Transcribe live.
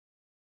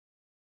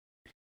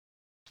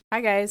Hi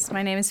guys,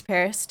 my name is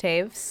Paris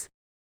Toews,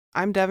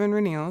 I'm Devin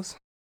Runneals.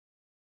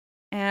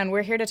 and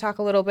we're here to talk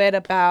a little bit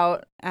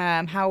about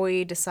how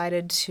we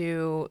decided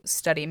to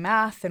study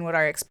math and what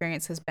our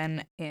experience has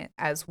been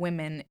as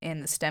women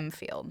in the STEM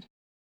field.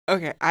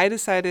 Okay, I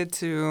decided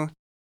to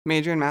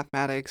major in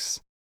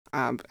mathematics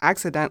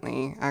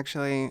accidentally,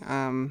 actually.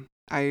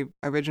 I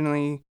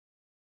originally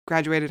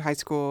graduated high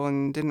school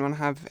and didn't want to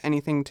have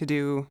anything to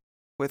do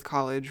with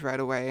college right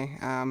away.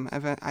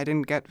 I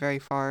didn't get very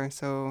far,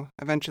 so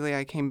eventually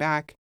I came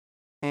back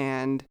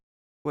and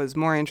was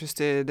more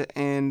interested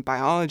in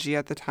biology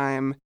at the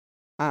time.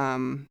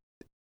 Um,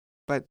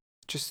 but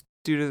just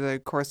due to the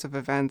course of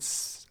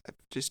events, I've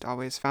just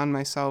always found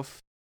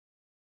myself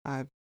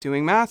uh,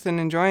 doing math and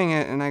enjoying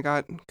it. And I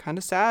got kind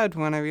of sad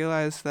when I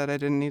realized that I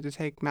didn't need to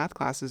take math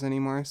classes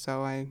anymore.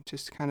 So I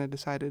just kind of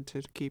decided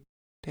to keep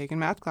taking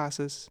math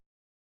classes.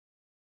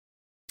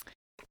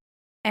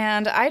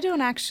 And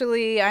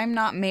I'm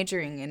not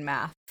majoring in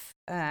math,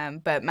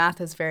 but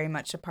math is very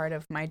much a part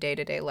of my day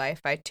to day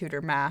life. I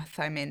tutor math,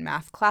 I'm in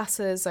math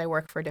classes, I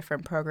work for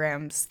different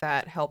programs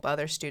that help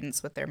other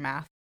students with their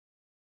math.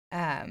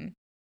 Um,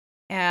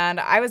 And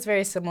I was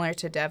very similar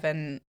to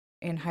Devin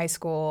in high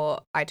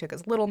school. I took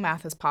as little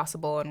math as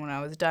possible, and when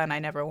I was done, I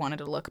never wanted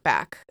to look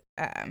back.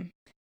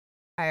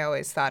 I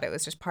always thought it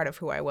was just part of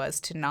who I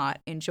was to not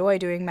enjoy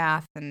doing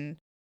math, and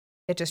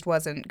it just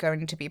wasn't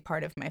going to be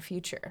part of my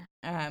future.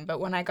 But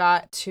when I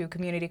got to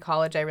community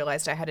college, I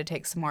realized I had to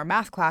take some more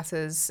math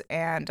classes,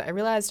 and I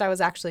realized I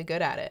was actually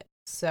good at it.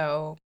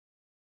 So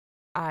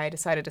I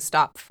decided to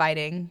stop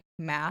fighting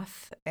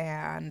math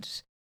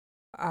and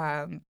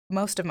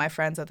most of my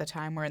friends at the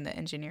time were in the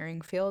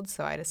engineering field,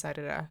 so I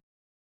decided to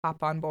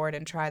hop on board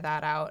and try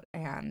that out.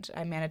 And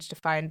I managed to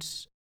find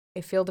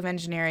a field of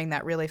engineering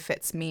that really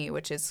fits me,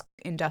 which is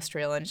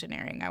industrial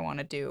engineering. I want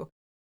to do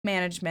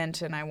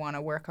management and I want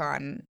to work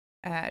on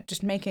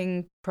just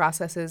making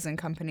processes and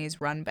companies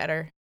run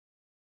better.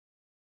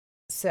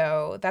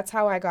 So that's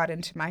how I got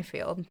into my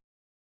field.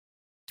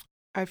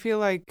 I feel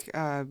like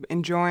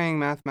enjoying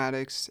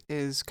mathematics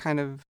is kind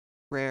of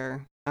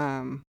rare.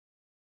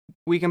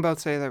 We can both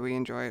say that we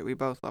enjoy it. We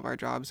both love our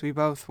jobs. We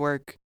both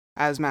work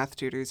as math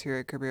tutors here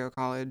at Cabrillo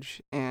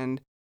College,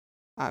 and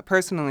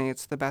personally,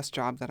 it's the best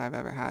job that I've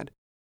ever had.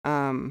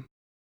 Um,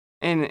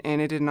 and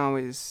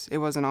it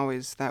wasn't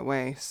always that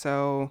way.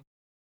 So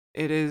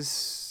it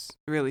is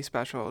really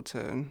special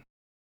to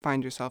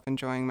find yourself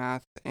enjoying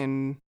math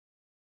and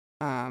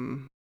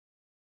um,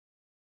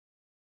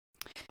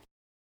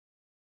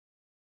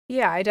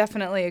 Yeah, I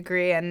definitely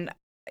agree. And,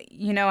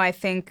 I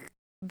think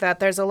that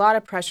there's a lot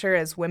of pressure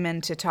as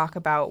women to talk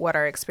about what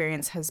our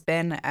experience has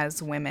been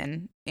as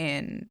women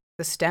in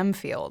the STEM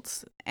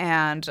fields.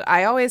 And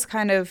I always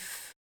kind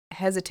of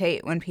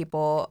hesitate when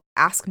people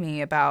ask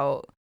me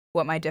about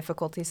what my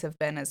difficulties have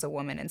been as a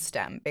woman in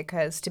STEM,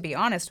 because to be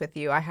honest with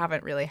you, I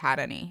haven't really had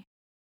any.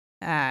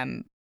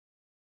 Um,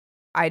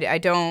 I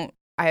don't,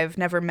 I've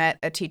never met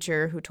a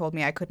teacher who told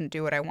me I couldn't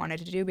do what I wanted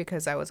to do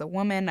because I was a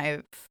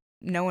woman.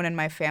 No one in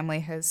my family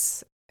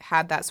has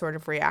had that sort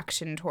of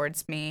reaction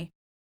towards me.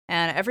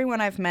 And everyone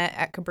I've met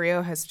at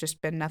Cabrillo has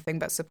just been nothing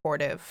but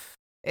supportive.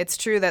 It's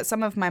true that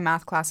some of my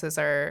math classes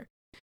are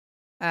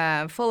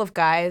full of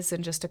guys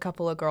and just a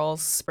couple of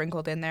girls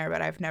sprinkled in there,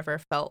 but I've never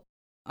felt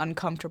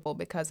uncomfortable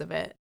because of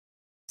it.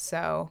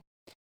 So,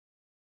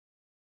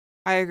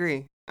 I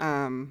agree.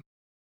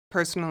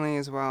 Personally,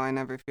 as well, I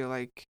never feel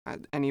like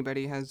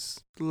anybody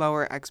has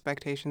lower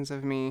expectations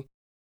of me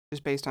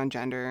just based on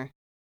gender.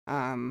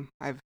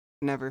 I've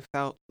never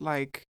felt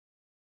like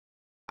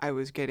I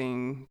was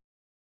getting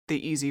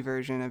the easy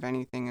version of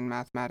anything in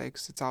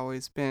mathematics. It's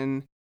always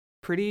been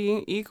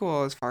pretty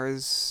equal as far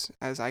as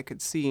I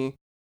could see.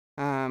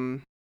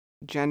 Um,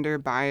 Gender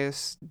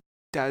bias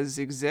does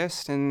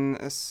exist in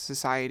a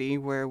society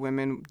where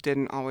women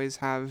didn't always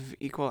have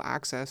equal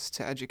access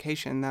to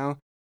education, though.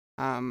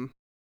 Um,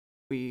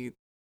 we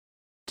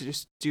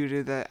just due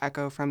to the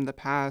echo from the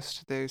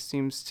past, there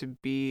seems to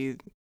be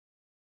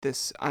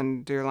this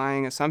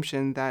underlying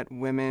assumption that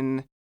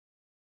women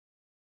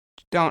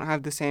don't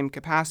have the same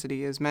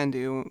capacity as men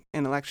do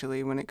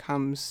intellectually when it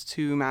comes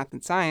to math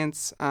and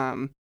science.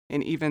 And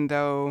even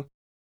though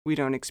we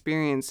don't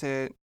experience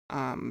it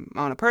on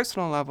a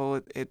personal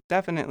level, it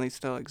definitely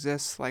still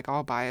exists. Like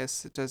all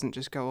bias, it doesn't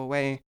just go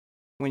away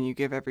when you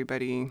give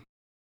everybody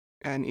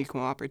an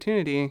equal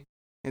opportunity.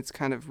 It's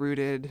kind of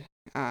rooted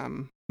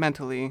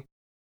mentally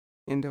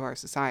into our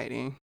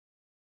society.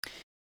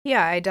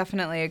 yeah, I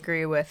definitely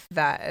agree with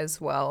that as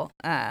well.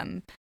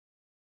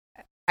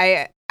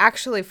 I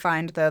actually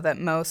find, though, that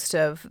most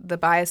of the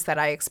bias that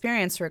I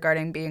experience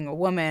regarding being a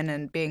woman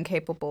and being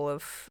capable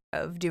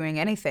of doing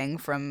anything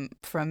from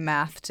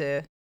math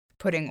to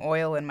putting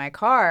oil in my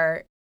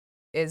car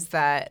is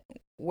that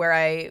where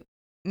I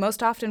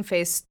most often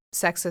face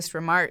sexist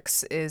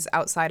remarks is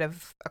outside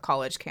of a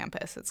college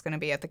campus. It's going to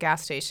be at the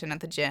gas station, at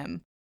the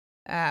gym.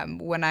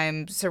 When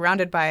I'm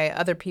surrounded by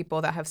other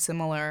people that have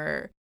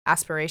similar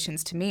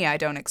aspirations to me, I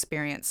don't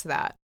experience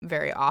that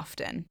very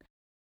often.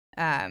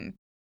 Um,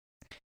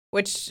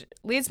 which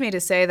leads me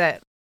to say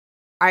that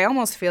I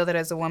almost feel that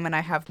as a woman, I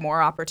have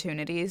more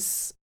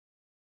opportunities.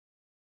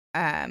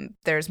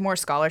 There's more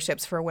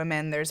scholarships for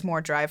women. There's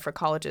more drive for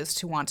colleges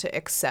to want to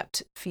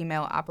accept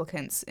female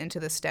applicants into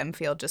the STEM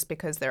field just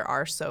because there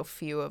are so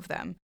few of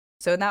them.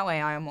 So in that way,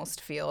 I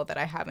almost feel that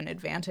I have an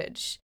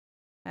advantage,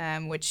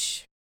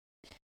 which...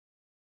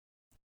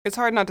 It's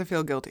hard not to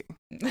feel guilty.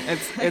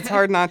 It's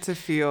hard not to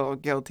feel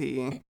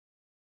guilty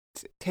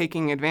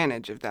taking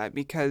advantage of that,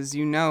 because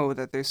you know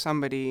that there's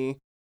somebody,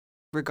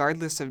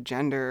 regardless of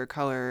gender or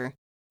color,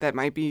 that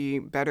might be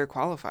better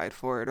qualified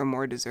for it or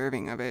more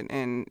deserving of it.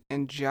 And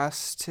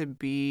just to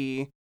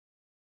be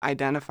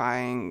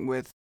identifying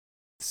with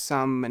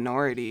some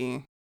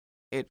minority,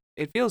 it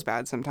feels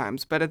bad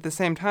sometimes. But at the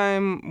same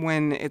time,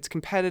 when it's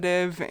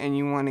competitive and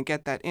you want to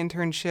get that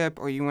internship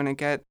or you want to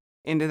get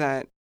into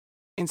that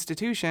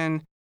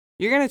institution,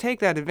 you're gonna take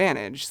that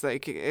advantage.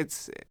 Like,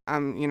 it's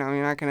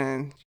you're not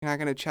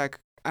gonna check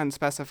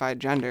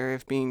unspecified gender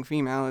if being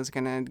female is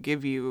gonna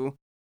give you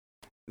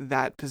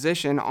that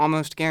position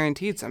almost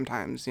guaranteed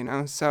sometimes,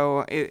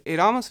 So it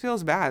almost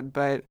feels bad,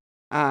 but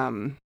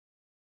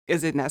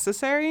is it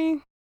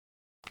necessary?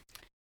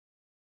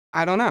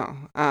 I don't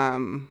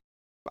know.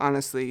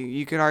 Honestly,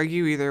 you could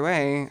argue either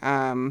way.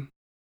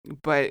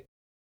 But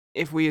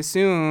if we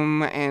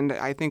assume, and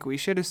I think we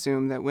should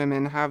assume, that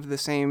women have the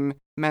same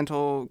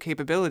mental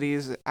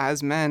capabilities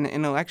as men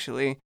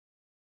intellectually,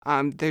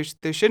 there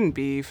shouldn't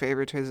be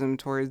favoritism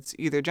towards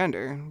either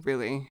gender,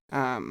 really.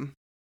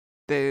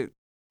 It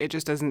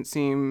just doesn't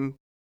seem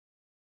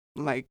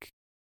like,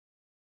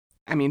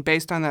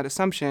 based on that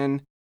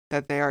assumption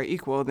that they are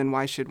equal, then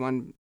why should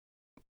one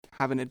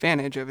have an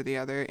advantage over the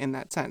other in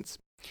that sense?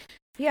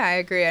 Yeah, I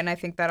agree. And I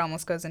think that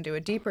almost goes into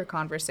a deeper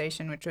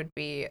conversation, which would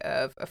be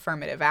of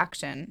affirmative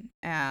action.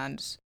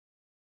 And,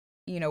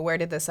 where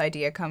did this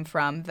idea come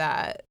from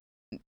that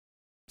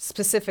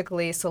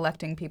specifically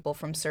selecting people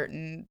from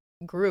certain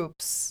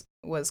groups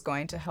was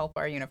going to help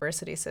our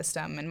university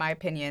system? In my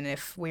opinion,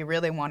 if we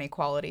really want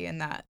equality in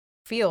that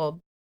field,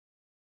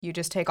 you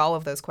just take all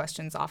of those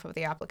questions off of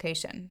the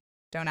application.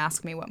 Don't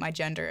ask me what my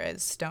gender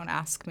is. Don't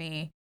ask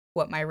me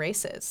what my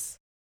race is.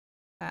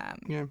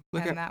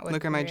 Look at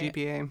my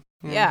GPA.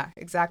 Yeah,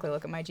 exactly.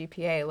 Look at my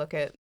GPA. Look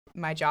at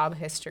my job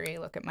history.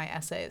 Look at my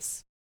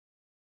essays.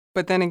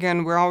 But then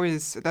again,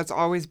 that's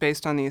always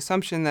based on the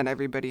assumption that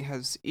everybody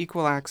has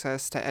equal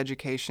access to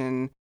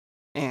education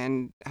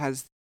and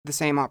has the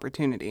same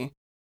opportunity,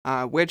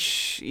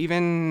 which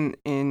even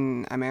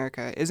in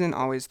America isn't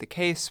always the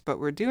case, but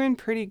we're doing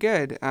pretty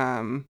good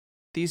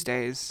these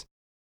days.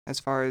 As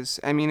far as,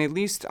 at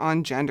least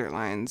on gender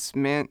lines,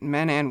 men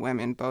and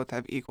women both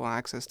have equal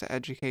access to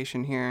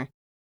education here.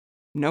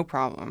 No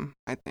problem.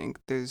 I think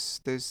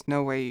there's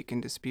no way you can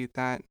dispute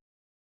that.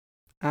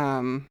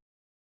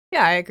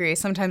 Yeah, I agree.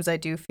 Sometimes I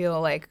do feel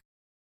like,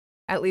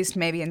 at least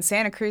maybe in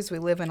Santa Cruz, we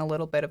live in a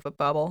little bit of a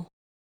bubble.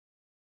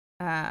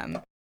 I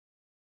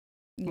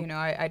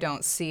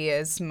don't see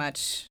as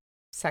much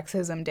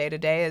sexism day to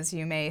day as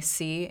you may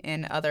see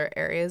in other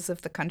areas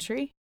of the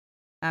country.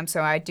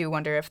 So I do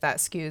wonder if that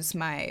skews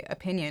my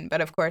opinion.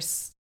 But of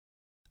course,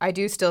 I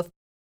do still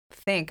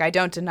think, I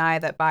don't deny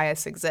that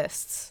bias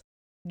exists,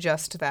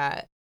 just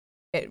that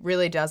it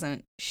really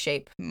doesn't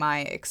shape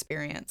my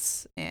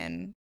experience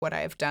in what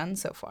I've done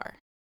so far.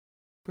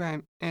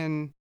 Right.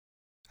 And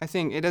I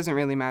think it doesn't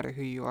really matter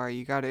who you are.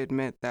 You got to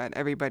admit that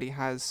everybody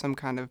has some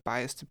kind of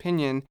biased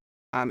opinion,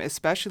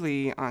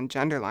 especially on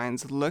gender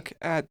lines. Look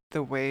at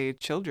the way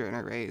children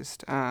are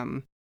raised.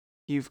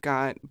 You've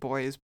got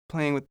boys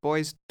playing with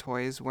boys'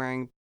 toys,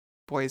 wearing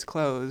boys'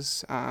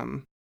 clothes.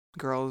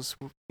 Girls,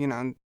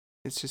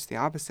 it's just the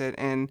opposite.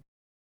 And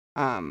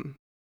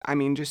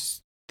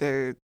just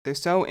they're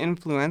so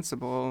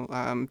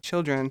influenceable,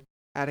 children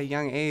at a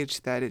young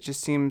age, that it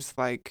just seems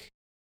like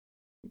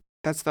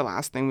that's the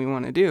last thing we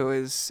want to do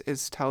is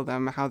tell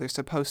them how they're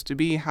supposed to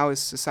be. How is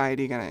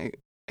society going to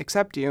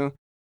accept you?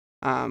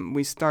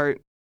 We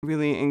start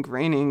really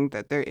ingraining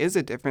that there is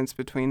a difference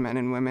between men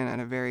and women at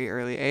a very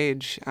early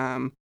age,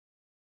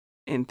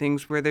 in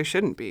things where there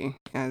shouldn't be,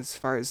 as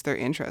far as their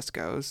interest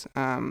goes.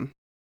 And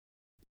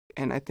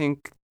I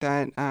think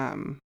that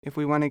if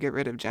we want to get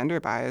rid of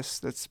gender bias,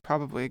 that's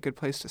probably a good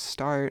place to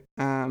start.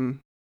 I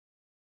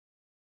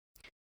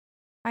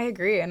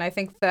agree. And I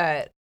think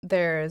that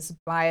there's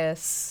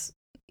bias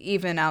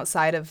even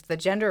outside of the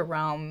gender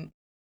realm,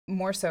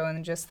 more so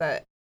in just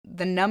that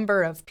the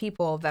number of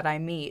people that I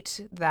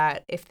meet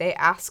that if they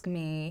ask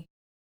me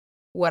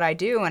what I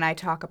do and I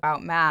talk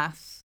about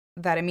math,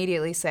 that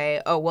immediately say,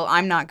 oh, well,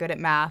 I'm not good at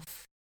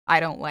math. I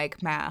don't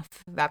like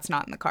math. That's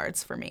not in the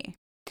cards for me.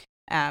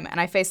 And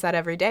I face that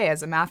every day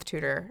as a math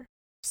tutor.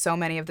 So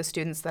many of the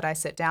students that I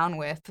sit down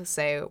with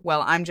say,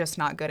 well, I'm just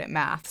not good at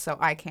math, so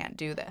I can't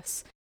do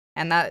this.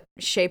 And that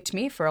shaped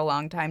me for a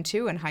long time,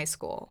 too, in high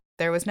school.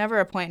 There was never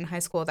a point in high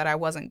school that I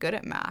wasn't good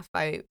at math.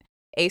 I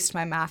aced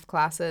my math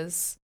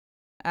classes.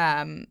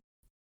 I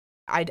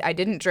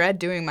didn't dread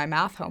doing my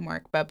math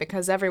homework, but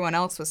because everyone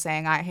else was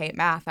saying I hate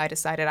math, I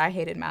decided I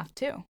hated math,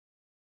 too.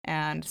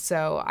 And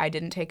so I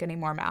didn't take any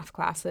more math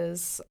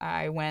classes.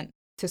 I went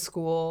to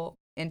school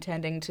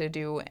intending to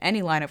do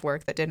any line of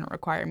work that didn't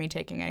require me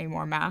taking any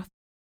more math.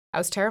 I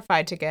was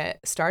terrified to get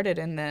started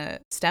in the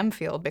STEM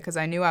field because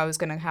I knew I was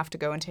going to have to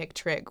go and take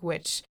trig,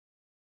 which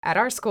at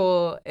our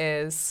school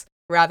is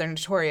rather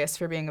notorious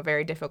for being a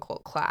very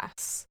difficult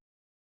class.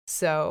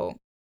 So,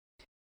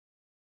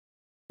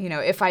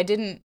 if I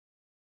didn't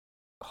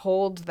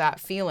hold that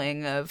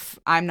feeling of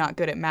I'm not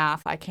good at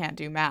math, I can't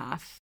do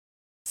math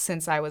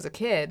since I was a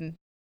kid,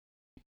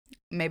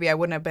 maybe I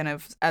wouldn't have been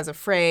as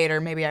afraid,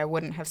 or maybe I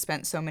wouldn't have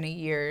spent so many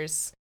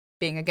years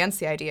being against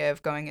the idea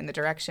of going in the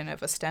direction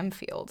of a STEM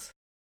field.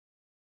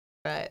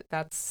 But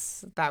that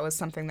was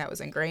something that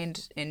was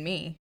ingrained in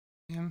me.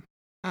 Yeah.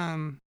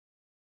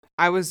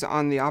 I was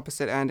on the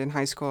opposite end in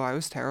high school. I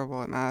was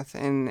terrible at math,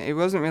 and it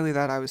wasn't really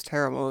that I was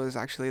terrible. It was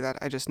actually that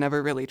I just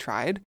never really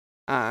tried.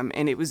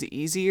 And it was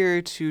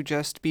easier to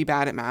just be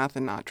bad at math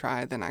and not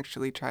try than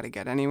actually try to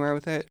get anywhere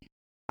with it.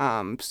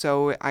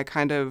 So I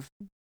kind of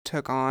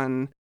took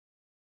on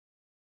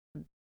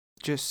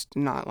just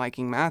not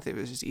liking math. It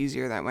was just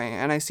easier that way.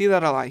 And I see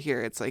that a lot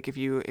here. It's like if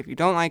you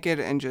don't like it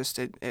and just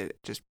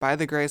just by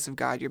the grace of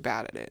God you're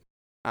bad at it,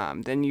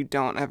 then you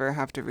don't ever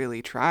have to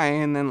really try,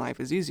 and then life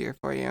is easier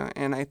for you.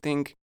 And I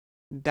think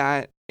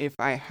that if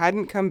I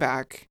hadn't come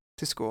back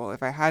to school,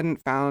 if I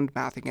hadn't found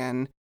math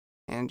again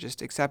and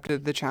just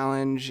accepted the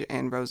challenge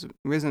and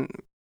risen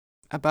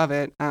above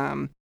it,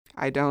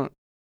 I don't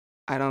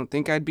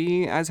think I'd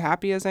be as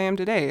happy as I am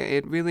today.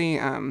 It really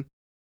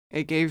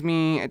it gave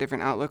me a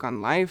different outlook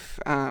on life.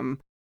 And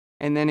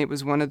then it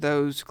was one of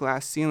those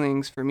glass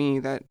ceilings for me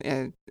that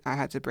I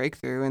had to break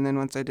through. And then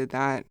once I did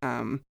that,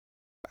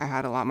 I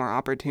had a lot more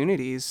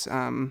opportunities.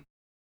 It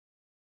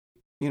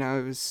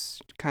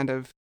was kind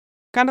of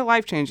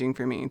life changing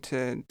for me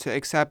to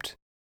accept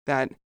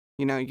that,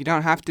 you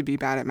don't have to be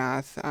bad at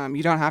math.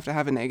 You don't have to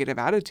have a negative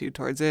attitude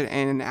towards it.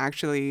 And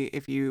actually,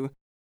 if you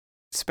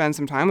spend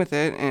some time with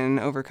it and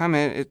overcome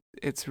it,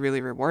 it's really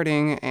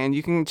rewarding, and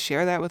you can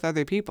share that with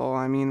other people.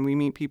 I mean, we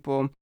meet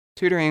people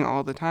tutoring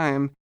all the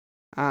time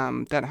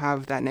that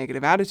have that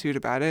negative attitude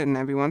about it, and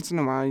every once in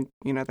a while,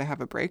 they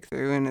have a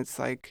breakthrough, and it's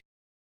like,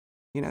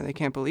 they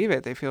can't believe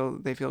it. They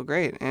feel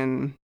great,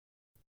 and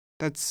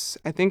I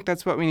think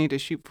that's what we need to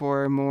shoot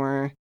for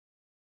more,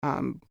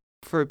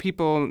 for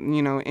people,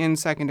 in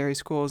secondary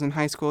schools and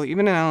high school,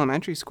 even in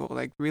elementary school.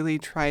 Like, really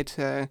try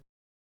to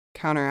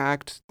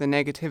counteract the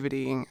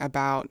negativity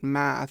about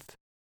math,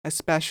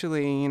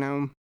 especially,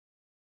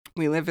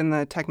 we live in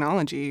the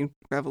technology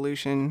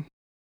revolution.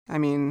 I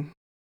mean,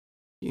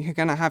 you're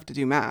going to have to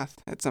do math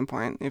at some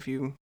point if if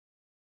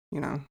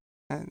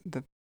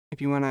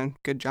you want a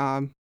good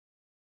job.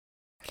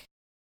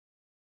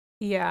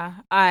 Yeah,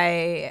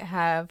 I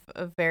have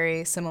a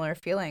very similar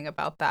feeling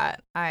about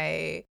that.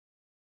 I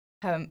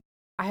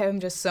am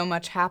just so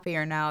much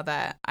happier now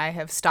that I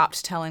have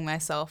stopped telling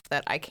myself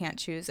that I can't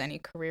choose any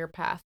career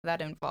path that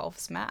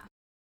involves math.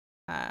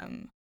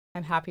 I'm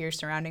happier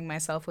surrounding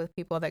myself with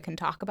people that can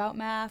talk about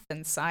math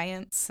and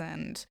science,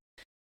 and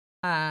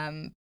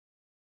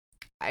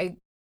I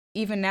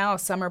even now,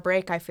 summer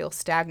break, I feel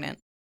stagnant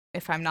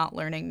if I'm not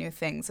learning new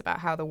things about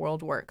how the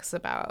world works,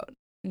 about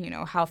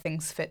how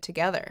things fit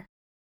together.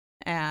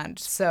 And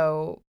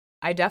so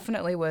I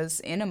definitely was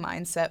in a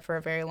mindset for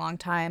a very long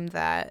time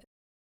that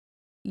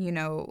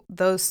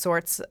those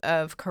sorts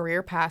of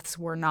career paths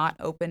were not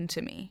open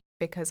to me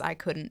because I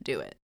couldn't do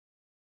it.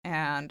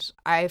 And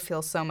I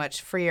feel so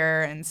much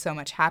freer and so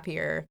much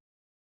happier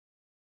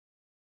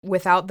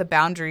without the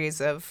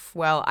boundaries of,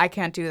 well, I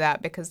can't do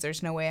that because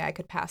there's no way I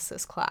could pass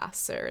this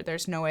class, or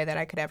there's no way that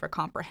I could ever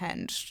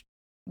comprehend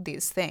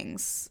these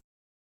things.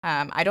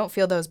 I don't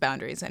feel those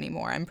boundaries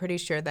anymore. I'm pretty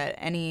sure that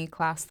any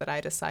class that I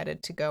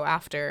decided to go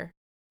after,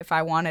 if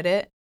I wanted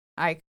it,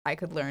 I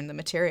could learn the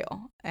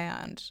material.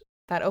 And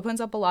that opens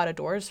up a lot of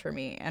doors for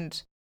me.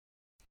 And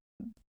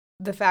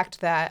the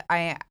fact that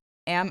I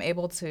am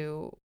able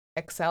to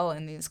excel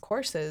in these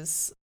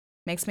courses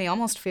makes me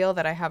almost feel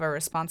that I have a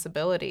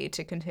responsibility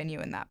to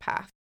continue in that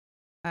path.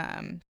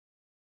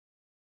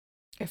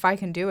 If I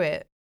can do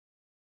it,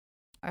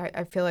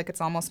 I feel like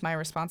it's almost my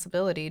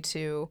responsibility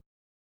to,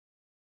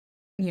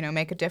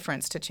 make a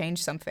difference, to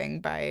change something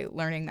by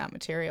learning that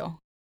material.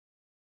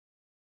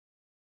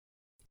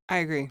 I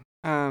agree.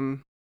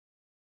 And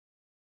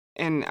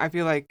I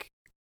feel like,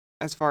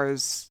 as far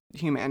as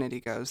humanity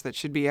goes, that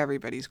should be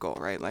everybody's goal,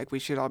 right? Like, we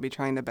should all be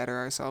trying to better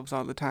ourselves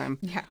all the time.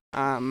 Yeah.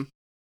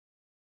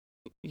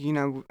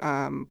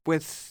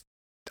 With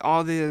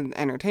all the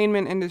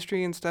entertainment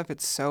industry and stuff,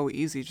 it's so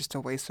easy just to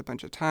waste a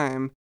bunch of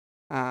time,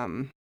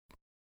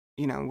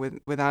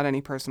 without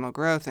any personal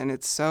growth. And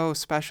it's so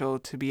special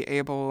to be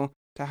able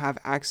to have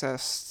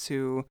access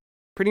to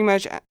pretty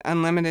much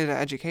unlimited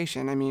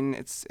education. I mean,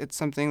 it's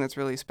something that's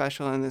really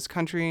special in this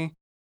country.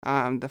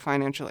 The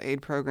financial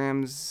aid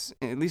programs,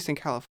 at least in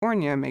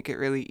California, make it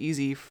really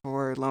easy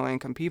for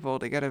low-income people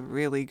to get a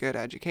really good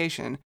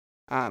education.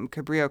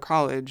 Cabrillo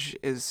College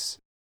is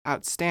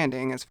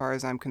outstanding as far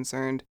as I'm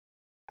concerned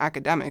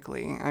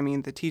academically. I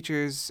mean, the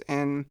teachers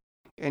and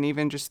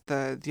even just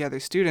the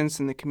other students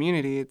in the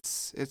community,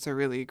 it's a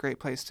really great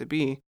place to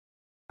be.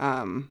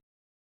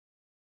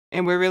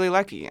 And we're really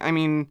lucky. I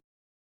mean,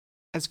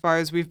 as far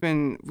as we've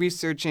been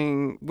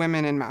researching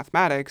women in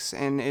mathematics,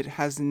 and it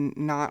has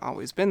not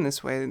always been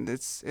this way.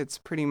 It's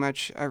pretty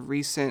much a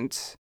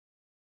recent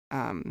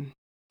um,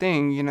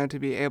 thing, to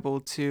be able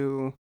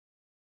to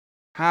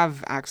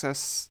have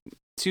access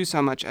to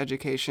so much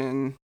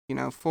education,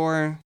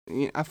 for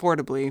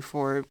affordably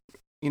for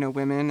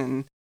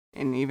women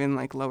and even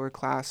like lower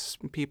class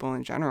people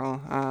in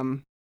general.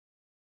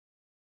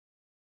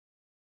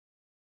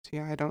 So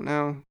yeah, I don't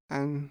know.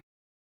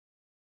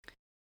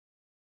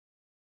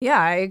 Yeah,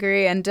 I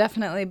agree, and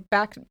definitely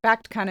back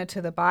kind of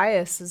to the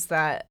bias is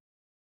that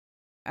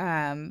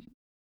um,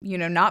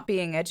 not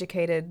being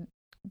educated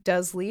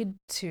does lead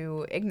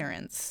to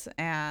ignorance.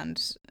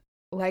 And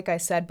like I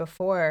said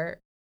before,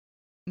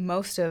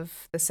 most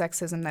of the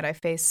sexism that I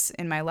face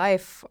in my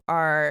life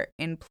are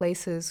in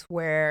places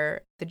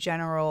where the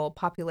general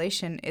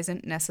population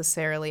isn't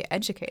necessarily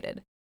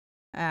educated.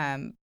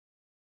 Um,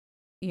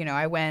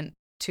 I went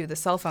to the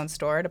cell phone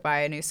store to buy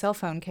a new cell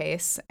phone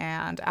case,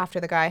 and after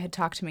the guy had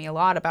talked to me a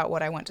lot about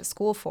what I went to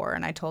school for,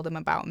 and I told him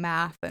about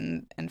math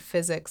and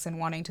physics and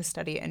wanting to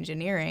study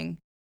engineering,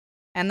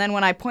 and then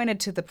when I pointed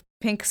to the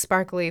pink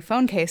sparkly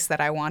phone case that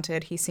I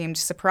wanted, he seemed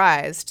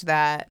surprised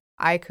that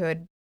I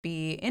could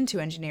be into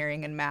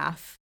engineering and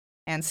math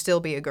and still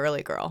be a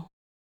girly girl.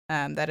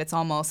 That it's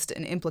almost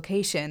an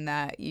implication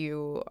that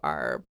you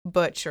are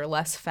butch or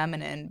less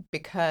feminine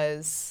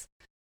because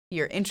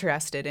you're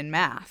interested in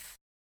math.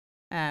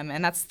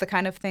 And that's the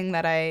kind of thing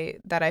that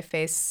I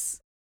face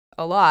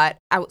a lot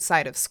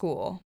outside of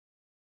school.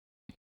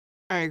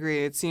 I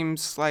agree. It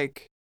seems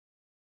like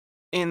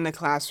in the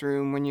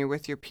classroom when you're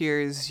with your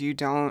peers, you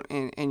don't,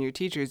 and your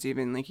teachers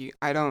even, like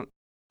I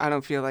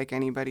don't feel like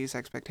anybody's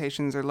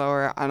expectations are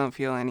lower. I don't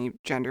feel any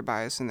gender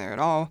bias in there at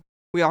all.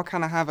 We all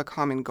kind of have a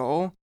common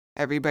goal.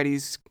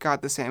 Everybody's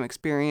got the same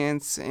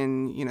experience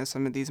in,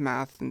 some of these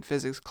math and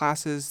physics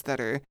classes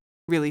that are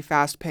really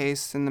fast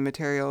paced and the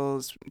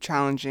materials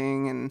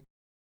challenging, and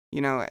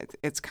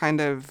it's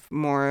kind of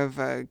more of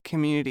a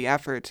community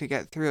effort to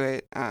get through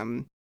it.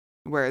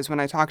 Whereas when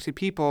I talk to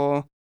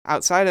people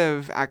outside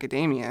of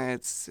academia,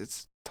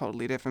 it's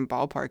totally different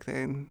ballpark.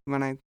 Then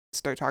when I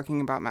start talking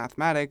about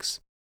mathematics,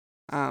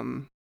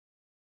 um,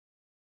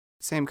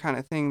 same kind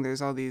of thing.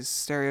 There's all these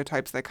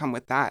stereotypes that come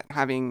with that.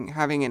 Having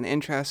an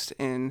interest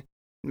in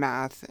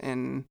math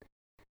and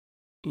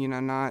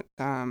not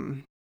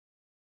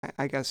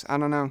I guess I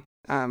don't know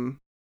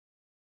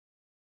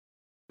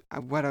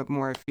what a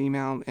more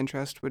female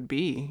interest would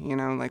be.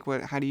 Like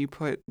what? How do you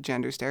put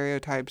gender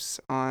stereotypes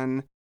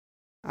on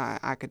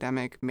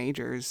academic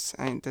majors?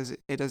 And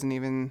it doesn't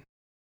even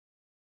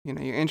you're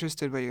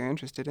interested what you're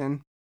interested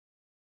in.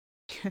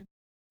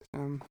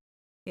 Um,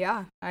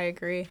 Yeah, I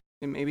agree.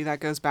 and maybe that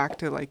goes back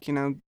to like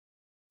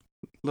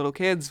little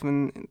kids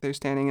when they're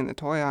standing in the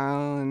toy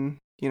aisle and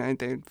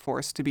they're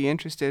forced to be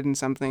interested in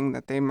something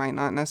that they might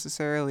not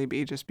necessarily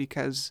be just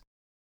because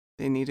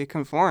they need to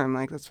conform.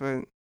 Like that's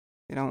what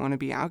they don't want to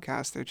be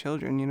outcast. They're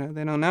children.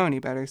 They don't know any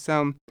better.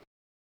 So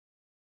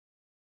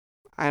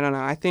I don't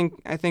know. I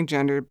think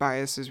gender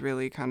bias is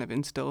really kind of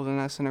instilled in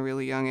us in a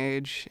really young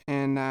age,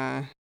 and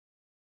I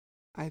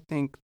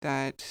think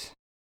that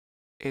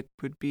it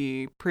would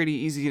be pretty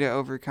easy to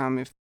overcome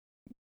if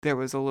there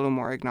was a little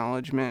more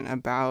acknowledgement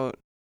about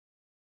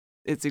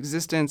its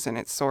existence and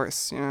its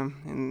source,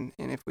 and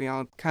if we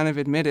all kind of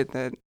admitted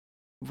that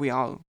we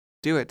all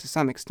do it to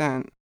some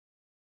extent,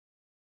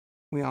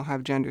 we all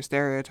have gender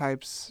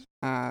stereotypes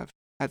at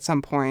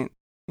some point,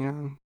 you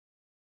know.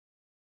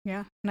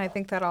 Yeah, and I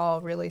think that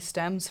all really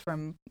stems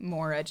from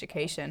more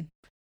education,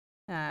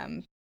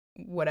 um,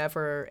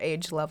 whatever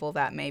age level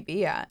that may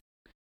be at.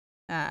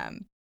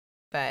 Um,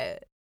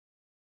 but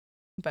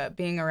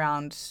being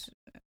around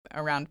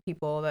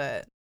people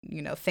that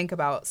think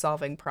about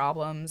solving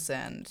problems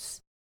and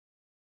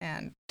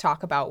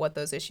talk about what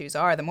those issues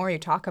are. The more you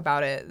talk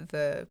about it,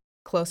 the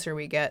closer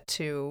we get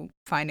to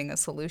finding a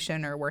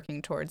solution or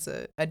working towards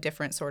a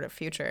different sort of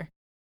future.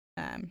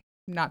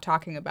 Not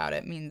talking about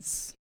it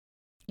means,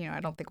 I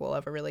don't think we'll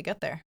ever really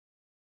get there.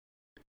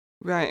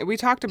 Right. We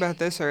talked about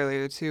this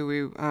earlier too.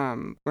 We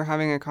were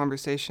having a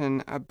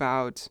conversation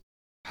about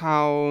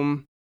how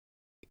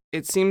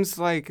it seems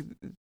like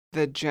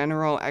the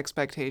general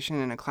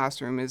expectation in a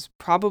classroom is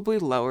probably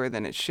lower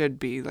than it should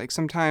be. Like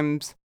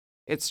sometimes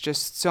it's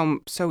just so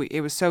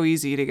it was so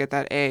easy to get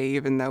that A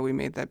even though we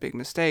made that big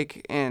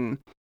mistake. And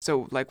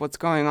so like what's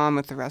going on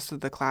with the rest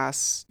of the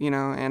class,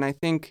 and I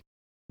think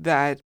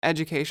that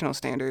educational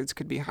standards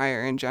could be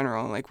higher in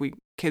general. Like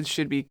kids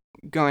should be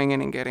going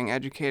in and getting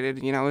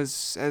educated,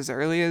 as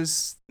early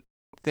as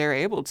they're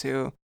able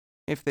to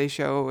if they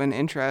show an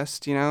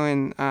interest,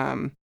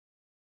 and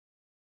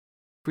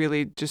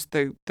really just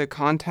the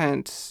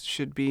content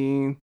should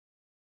be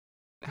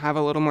have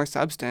a little more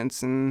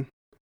substance, and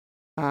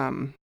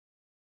um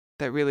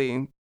that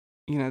really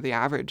the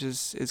average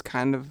is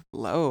kind of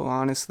low,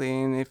 honestly,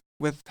 and if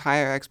with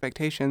higher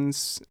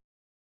expectations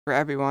for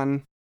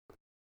everyone,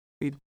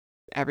 we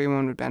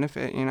everyone would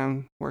benefit,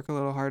 work a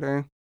little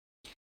harder.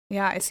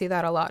 Yeah, I see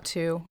that a lot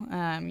too.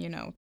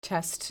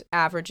 Test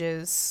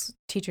averages,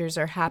 teachers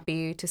are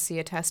happy to see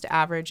a test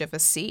average of a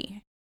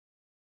C.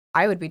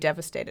 I would be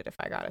devastated if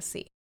I got a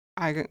C.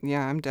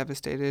 I'm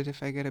devastated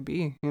if I get a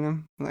B, you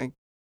know? Like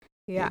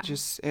Yeah.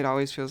 it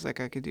always feels like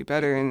I could do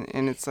better,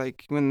 and it's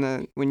like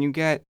when you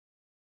get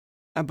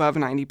above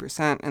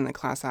 90% and the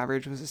class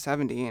average was a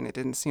 70 and it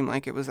didn't seem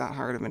like it was that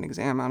hard of an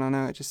exam. I don't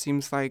know, it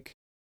seems like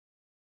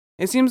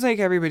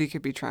everybody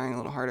could be trying a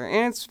little harder,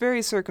 and it's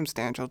very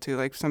circumstantial too.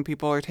 Like some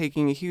people are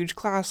taking a huge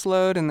class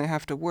load and they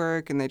have to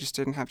work and they just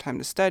didn't have time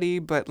to study,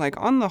 but like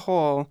on the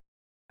whole,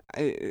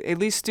 at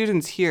least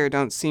students here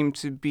don't seem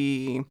to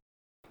be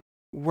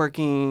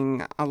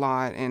working a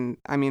lot. And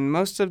I mean,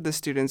 most of the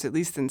students, at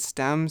least in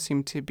STEM,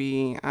 seem to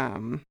be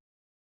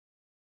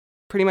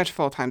pretty much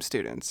full-time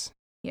students.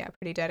 Yeah,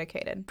 pretty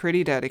dedicated.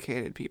 Pretty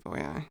dedicated people,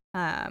 yeah.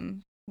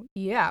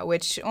 Yeah,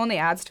 which only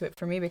adds to it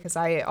for me because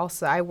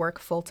I work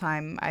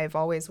full-time. I've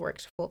always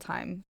worked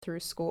full-time through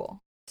school.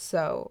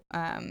 So,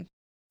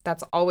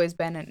 that's always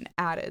been an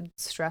added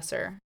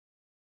stressor.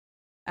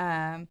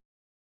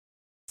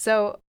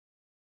 So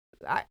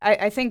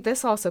I think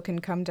this also can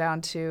come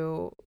down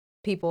to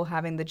people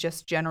having the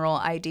just general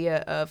idea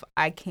of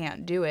I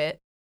can't do it.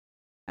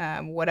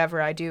 Whatever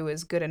I do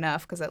is good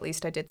enough because at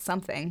least I did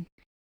something.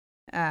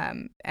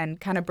 And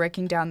kind of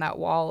breaking down that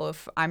wall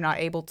of I'm not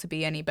able to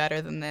be any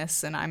better than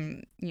this, and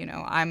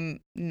I'm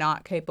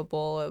not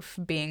capable of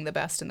being the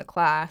best in the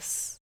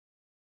class.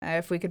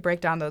 If we could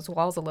break down those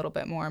walls a little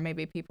bit more,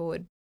 maybe people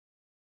would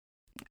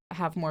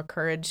have more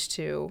courage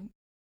to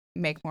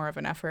make more of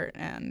an effort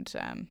and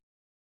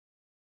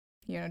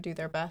do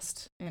their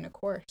best in a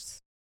course.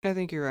 I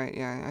think you're right.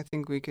 Yeah, I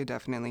think we could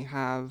definitely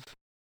have,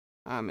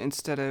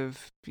 instead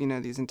of,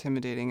 these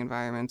intimidating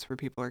environments where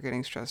people are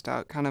getting stressed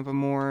out, kind of a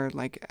more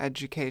like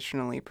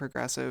educationally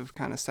progressive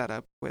kind of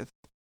setup with,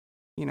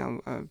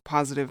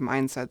 positive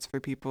mindsets for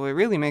people. It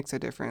really makes a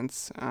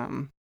difference.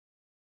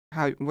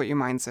 What your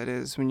mindset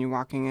is when you're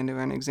walking into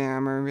an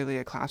exam or really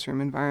a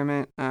classroom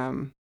environment.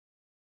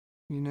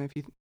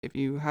 If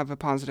you have a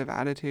positive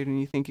attitude and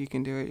you think you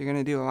can do it, you're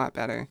gonna do a lot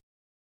better.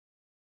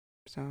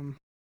 So.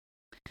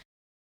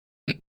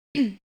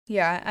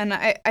 Yeah, and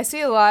I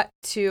see a lot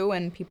too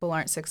when people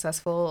aren't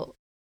successful,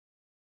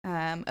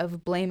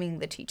 of blaming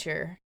the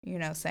teacher,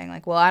 saying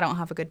like, well, I don't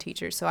have a good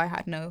teacher, so I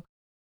had no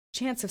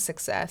chance of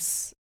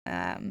success.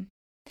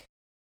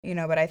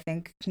 But I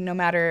think no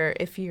matter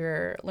if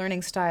your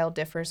learning style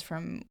differs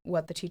from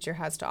what the teacher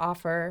has to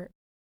offer,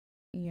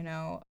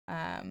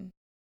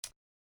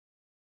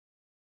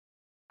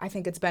 I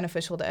think it's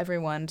beneficial to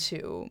everyone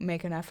to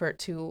make an effort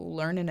to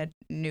learn in a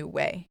new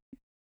way,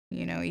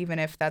 even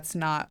if that's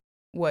not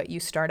what you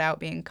start out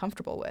being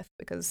comfortable with,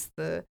 because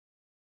the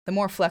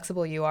more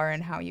flexible you are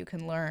in how you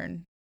can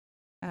learn,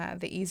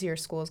 the easier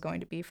school is going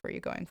to be for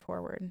you going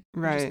forward.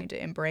 Right. You just need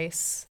to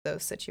embrace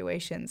those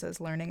situations as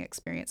learning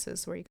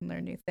experiences where you can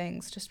learn new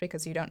things, just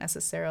because you don't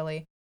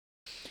necessarily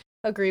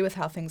agree with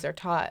how things are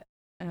taught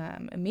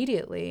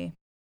immediately.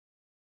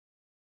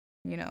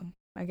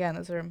 Again,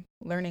 those are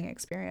learning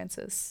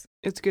experiences.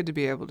 It's good to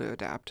be able to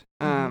adapt.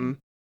 Mm-hmm.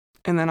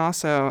 And then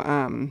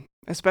also,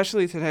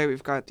 especially today,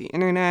 we've got the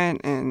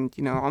internet, and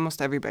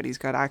almost everybody's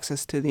got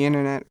access to the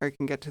internet or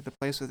can get to the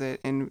place with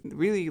it. And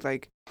really,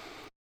 like,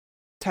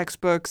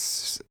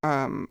 textbooks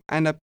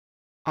end up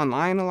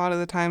online a lot of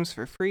the times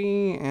for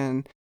free,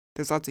 and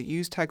there's lots of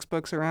used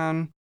textbooks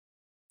around.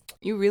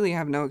 You really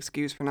have no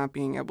excuse for not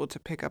being able to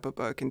pick up a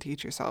book and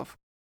teach yourself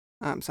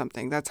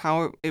something. That's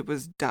how it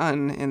was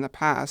done in the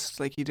past.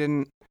 Like, you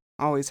didn't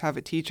always have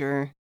a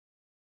teacher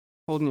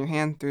holding your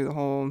hand through the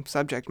whole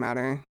subject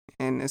matter.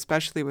 And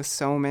especially with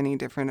so many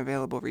different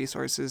available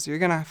resources, you're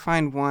going to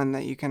find one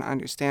that you can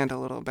understand a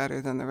little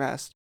better than the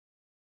rest.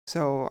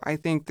 So I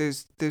think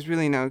there's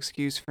really no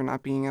excuse for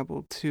not being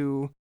able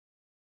to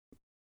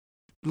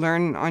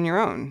learn on your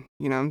own.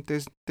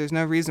 There's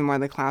no reason why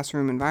the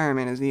classroom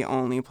environment is the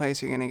only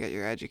place you're going to get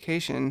your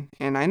education.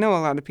 And I know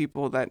a lot of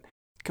people that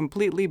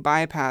completely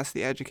bypass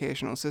the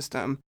educational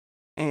system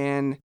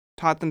and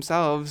taught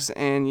themselves,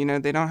 and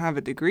they don't have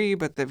a degree,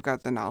 but they've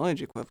got the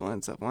knowledge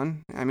equivalents of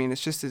one. I mean,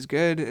 it's just as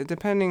good,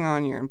 depending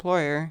on your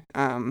employer,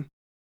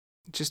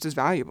 just as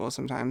valuable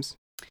sometimes.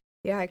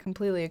 Yeah, I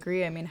completely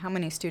agree. I mean, how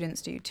many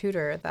students do you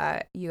tutor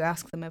that you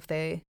ask them if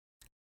they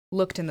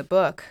looked in the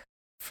book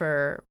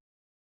for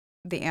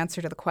the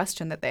answer to the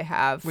question that they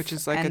have, which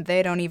is like, and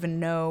they don't even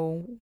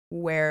know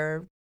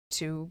where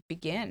to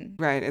begin.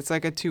 Right. It's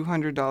like a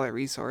 $200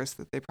 resource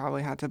that they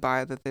probably had to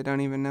buy that they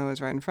don't even know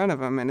is right in front of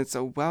them, and it's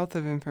a wealth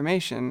of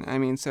information. I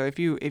mean, so if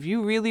you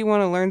really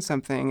want to learn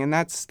something, and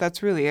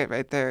that's really it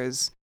right there,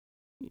 is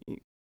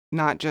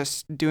not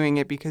just doing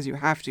it because you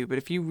have to, but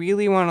if you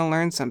really want to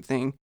learn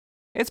something,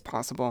 it's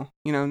possible.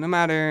 No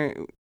matter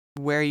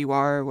where you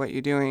are, what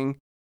you're doing,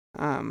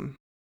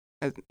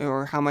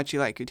 or how much you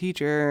like your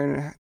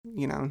teacher,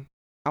 and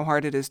how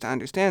hard it is to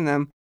understand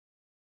them.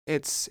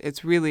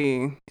 It's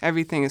really,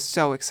 everything is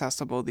so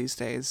accessible these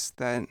days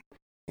that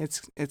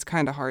it's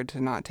kind of hard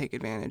to not take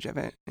advantage of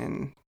it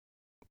and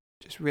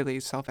just really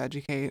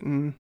self-educate,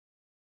 and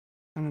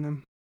I don't know.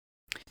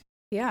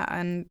 Yeah,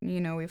 and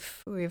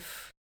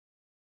we've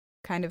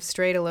kind of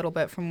strayed a little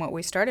bit from what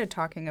we started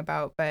talking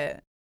about,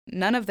 but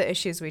none of the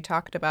issues we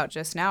talked about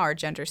just now are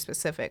gender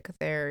specific.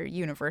 They're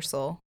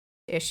universal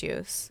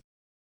issues.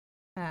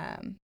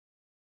 Um,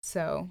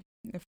 so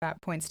if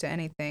that points to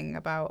anything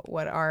about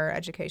what our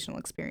educational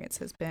experience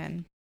has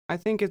been. I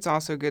think it's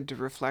also good to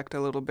reflect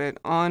a little bit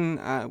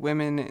on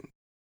women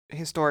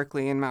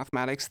historically in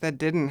mathematics that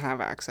didn't have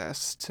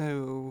access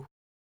to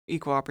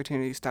equal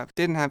opportunity stuff,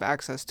 didn't have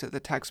access to the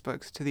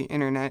textbooks, to the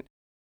internet,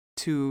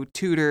 to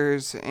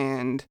tutors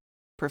and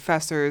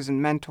professors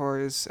and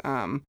mentors,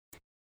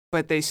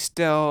 but they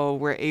still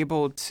were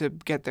able to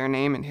get their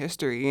name in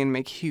history and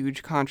make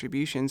huge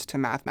contributions to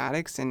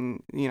mathematics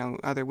and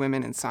other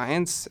women in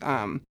science.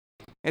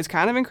 It's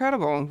kind of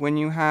incredible when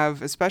you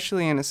have,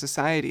 especially in a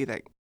society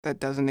that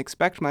doesn't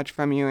expect much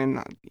from you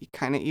and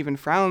kind of even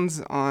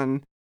frowns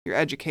on your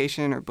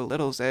education or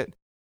belittles it.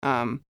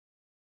 Um,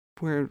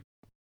 we're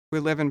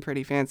living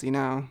pretty fancy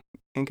now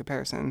in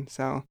comparison,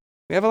 so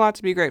we have a lot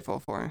to be grateful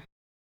for.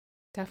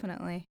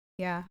 Definitely.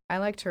 Yeah. I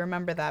like to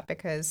remember that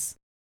because,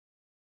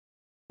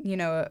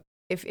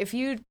 if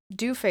you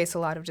do face a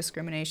lot of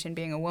discrimination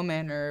being a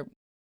woman or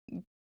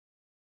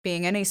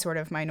being any sort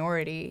of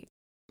minority,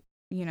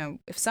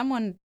 if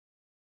someone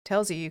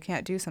tells you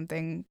can't do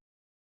something,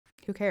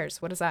 who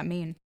cares? What does that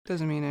mean?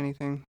 Doesn't mean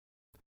anything.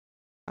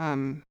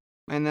 And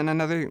then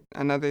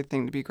another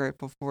thing to be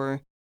grateful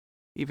for,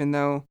 even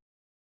though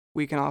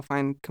we can all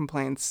find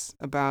complaints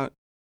about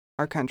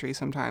our country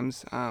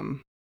sometimes,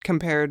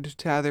 compared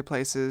to other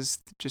places,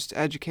 just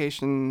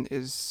education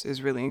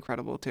is really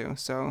incredible too.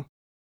 So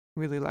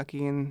really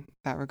lucky in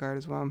that regard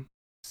as well.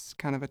 It's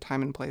kind of a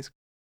time and place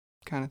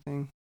kind of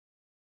thing.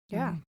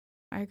 Yeah,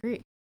 I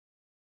agree.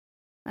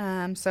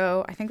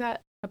 So I think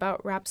that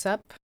about wraps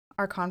up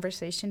our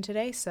conversation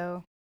today.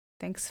 So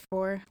thanks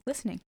for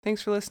listening.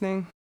 Thanks for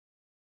listening.